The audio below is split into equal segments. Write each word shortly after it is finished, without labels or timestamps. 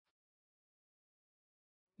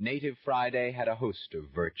Native Friday had a host of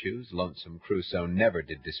virtues Lonesome Crusoe never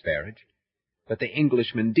did disparage, but the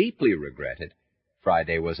Englishman deeply regretted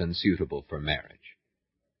Friday was unsuitable for marriage.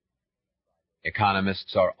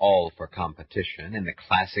 Economists are all for competition in the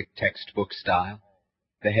classic textbook style.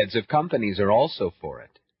 The heads of companies are also for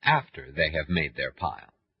it, after they have made their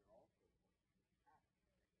pile.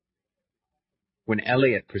 When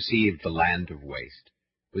Eliot perceived the land of waste,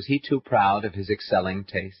 was he too proud of his excelling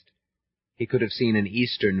taste? He could have seen an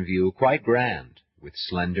eastern view quite grand, with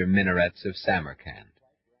slender minarets of Samarkand,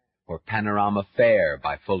 or panorama fair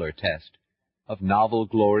by fuller test, of novel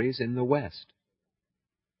glories in the west.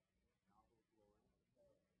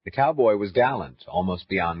 The cowboy was gallant, almost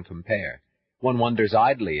beyond compare. One wonders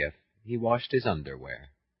idly if he washed his underwear.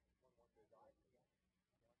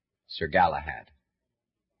 Sir Galahad.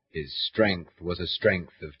 His strength was a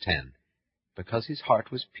strength of 10, because his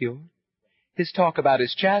heart was pure. His talk about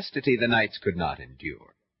his chastity the knights could not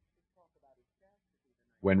endure.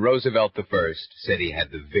 When Roosevelt I said he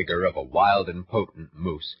had the vigor of a wild and potent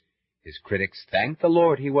moose, his critics thanked the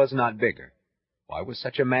Lord he was not bigger. Why was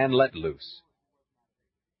such a man let loose?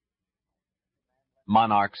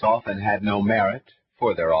 Monarchs often had no merit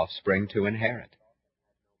for their offspring to inherit.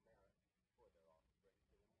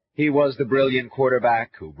 He was the brilliant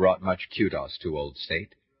quarterback who brought much kudos to Old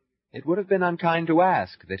State. It would have been unkind to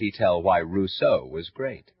ask that he tell why Rousseau was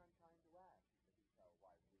great.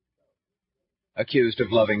 Accused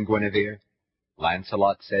of loving Guinevere,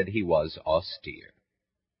 Lancelot said he was austere.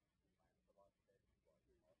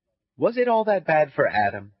 Was it all that bad for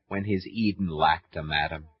Adam when his Eden lacked a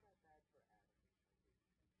madam?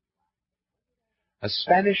 A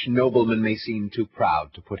Spanish nobleman may seem too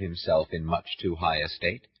proud to put himself in much too high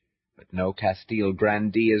estate, but no Castile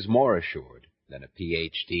grandee is more assured than a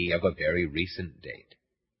Ph.D. of a very recent date.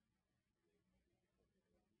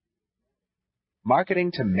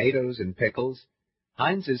 Marketing tomatoes and pickles,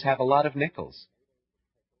 Heinz's have a lot of nickels.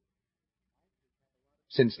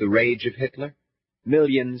 Since the rage of Hitler,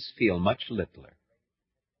 millions feel much littler.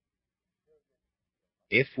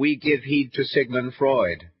 If we give heed to Sigmund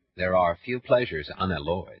Freud, there are few pleasures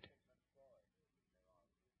unalloyed.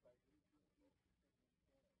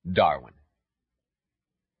 Darwin.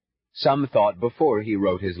 Some thought before he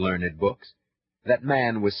wrote his learned books that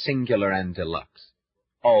man was singular and deluxe,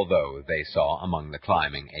 although they saw among the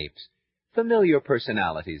climbing apes familiar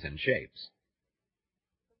personalities and shapes.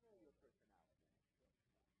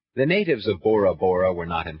 The natives of Bora Bora were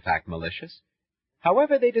not in fact malicious.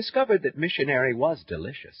 However, they discovered that missionary was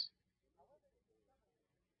delicious.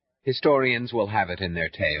 Historians will have it in their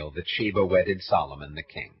tale that Sheba wedded Solomon the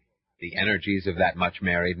king. The energies of that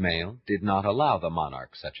much-married male did not allow the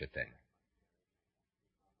monarch such a thing.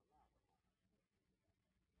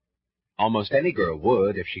 Almost any girl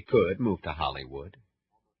would, if she could, move to Hollywood.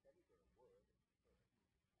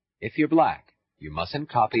 If you're black, you mustn't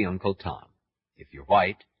copy Uncle Tom. If you're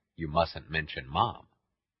white, you mustn't mention Mom.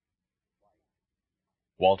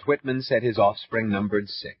 Walt Whitman said his offspring numbered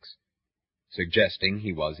 6, suggesting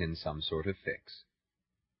he was in some sort of fix.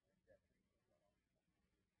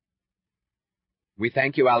 We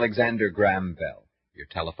thank you, Alexander Graham Bell. Your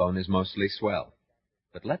telephone is mostly swell,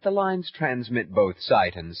 but let the lines transmit both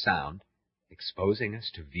sight and sound, exposing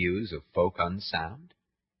us to views of folk unsound.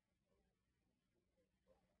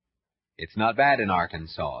 It's not bad in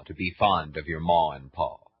Arkansas to be fond of your ma and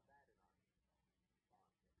pa.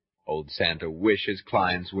 Old Santa wishes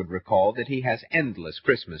clients would recall that he has endless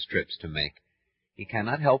Christmas trips to make. He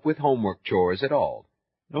cannot help with homework chores at all,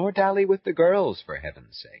 nor dally with the girls, for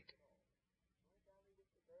heaven's sake.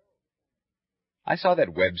 I saw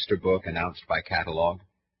that Webster book announced by catalog.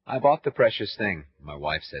 I bought the precious thing. My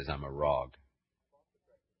wife says I'm a rog.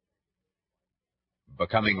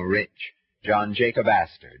 Becoming rich, John Jacob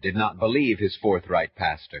Astor did not believe his forthright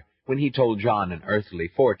pastor when he told John an earthly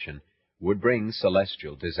fortune would bring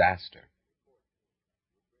celestial disaster.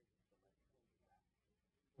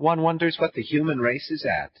 One wonders what the human race is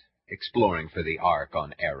at, exploring for the Ark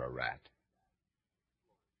on Ararat.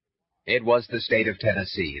 It was the state of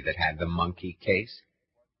Tennessee that had the monkey case.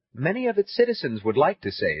 Many of its citizens would like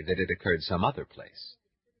to say that it occurred some other place.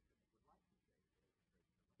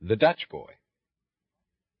 The Dutch boy.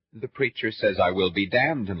 The preacher says I will be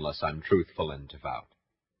damned unless I'm truthful and devout.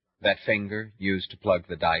 That finger used to plug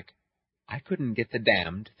the dike, I couldn't get the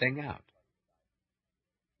damned thing out.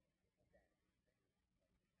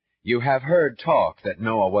 You have heard talk that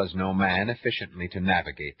Noah was no man efficiently to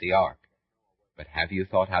navigate the ark. But have you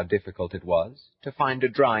thought how difficult it was to find a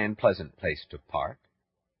dry and pleasant place to park?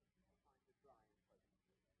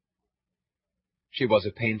 She was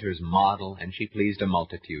a painter's model, and she pleased a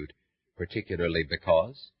multitude. particularly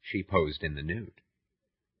because she posed in the nude.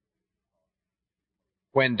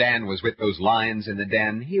 When Dan was with those lions in the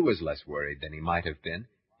den, he was less worried than he might have been.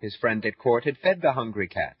 His friend at court had fed the hungry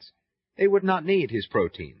cats. They would not need his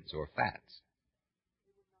proteins or fats.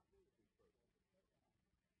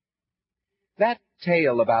 That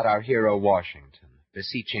tale about our hero Washington,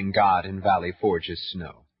 beseeching God in Valley Forge's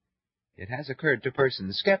snow, it has occurred to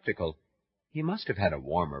persons skeptical. He must have had a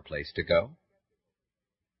warmer place to go.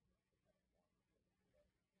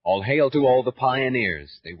 All hail to all the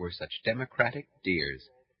pioneers, they were such democratic dears,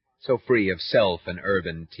 so free of self and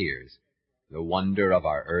urban tears, the wonder of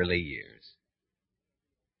our early years.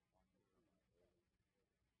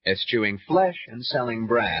 Eschewing flesh and selling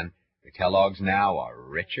bran, the Kellogg's now are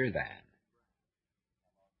richer than.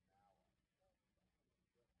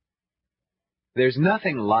 There's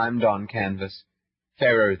nothing limned on canvas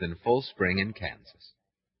fairer than full spring in Kansas.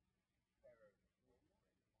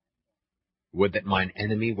 Would that mine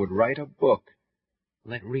enemy would write a book.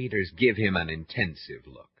 Let readers give him an intensive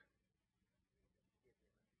look.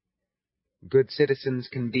 Good citizens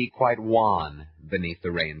can be quite wan beneath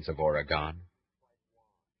the rains of Oregon.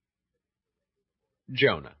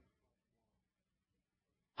 Jonah.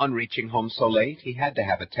 On reaching home so late, he had to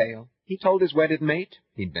have a tale. He told his wedded mate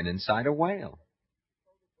he'd been inside a whale.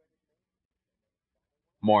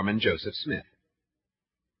 Mormon Joseph Smith.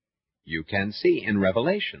 You can see in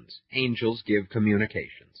Revelations, angels give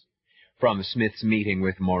communications. From Smith's meeting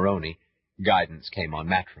with Moroni, guidance came on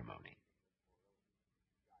matrimony.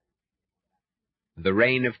 The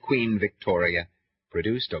reign of Queen Victoria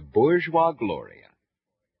produced a bourgeois gloria.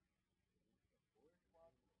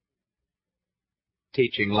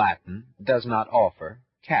 Teaching Latin does not offer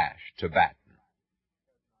cash to batten.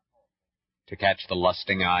 To catch the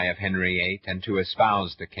lusting eye of Henry VIII and to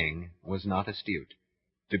espouse the king was not astute.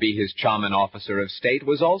 To be his chum and officer of state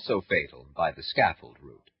was also fatal by the scaffold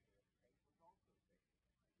route.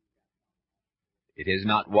 It is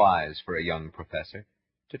not wise for a young professor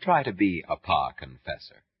to try to be a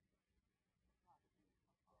confessor.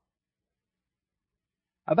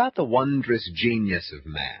 About the wondrous genius of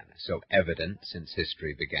man, so evident since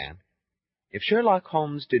history began, if Sherlock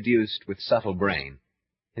Holmes deduced with subtle brain,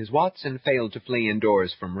 his Watson failed to flee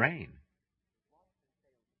indoors from rain.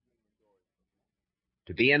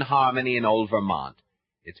 To be in harmony in old Vermont,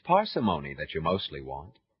 it's parsimony that you mostly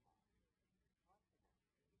want.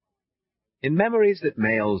 In memories that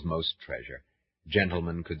males most treasure,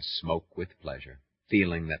 gentlemen could smoke with pleasure,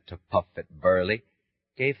 feeling that to puff at Burley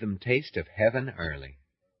gave them taste of heaven early.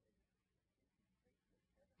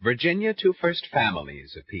 Virginia to first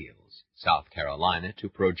families appeals, South Carolina to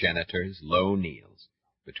progenitors low kneels.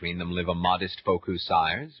 Between them live a modest folk whose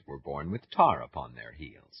sires were born with tar upon their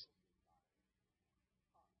heels.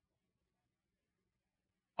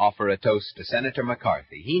 Offer a toast to Senator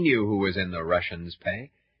McCarthy. He knew who was in the Russians'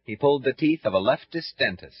 pay. He pulled the teeth of a leftist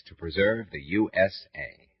dentist to preserve the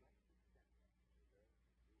USA.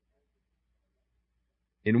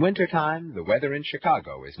 In wintertime, the weather in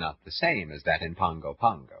Chicago is not the same as that in Pongo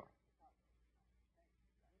Pongo.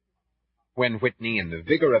 When Whitney, in the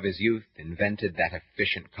vigor of his youth, invented that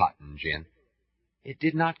efficient cotton gin, it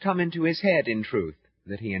did not come into his head, in truth,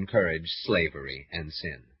 that he encouraged slavery and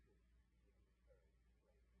sin.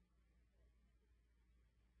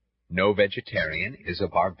 No vegetarian is a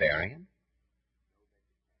barbarian.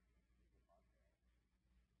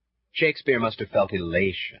 Shakespeare must have felt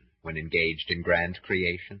elation when engaged in grand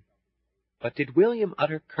creation. But did William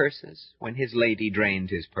utter curses when his lady drained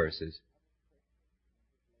his purses?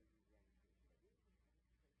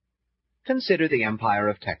 Consider the empire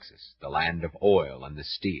of Texas, the land of oil and the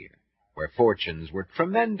steer, where fortunes were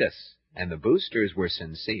tremendous and the boosters were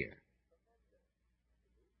sincere.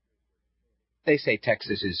 They say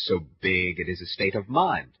Texas is so big it is a state of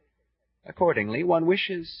mind. Accordingly, one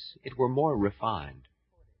wishes it were more refined.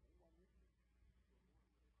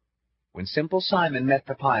 When simple Simon met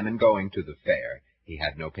the pieman going to the fair, he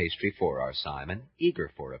had no pastry for our Simon,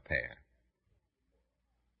 eager for a pear.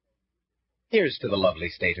 Here's to the lovely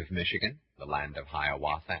state of Michigan, the land of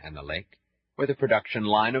Hiawatha and the lake, where the production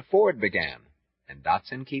line of Ford began, and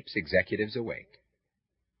Datsun keeps executives awake.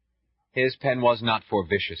 His pen was not for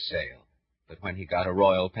vicious sale, but when he got a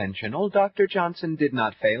royal pension, old Dr. Johnson did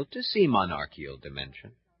not fail to see monarchical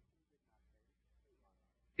dimension.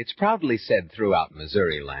 It's proudly said throughout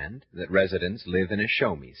Missouri land that residents live in a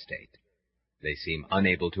show-me state. They seem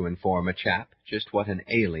unable to inform a chap just what an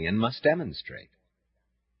alien must demonstrate.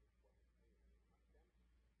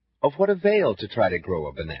 Of what avail to try to grow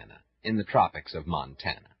a banana in the tropics of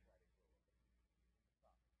Montana?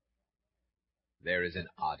 There is an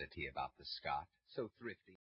oddity about the Scot, so thrifty.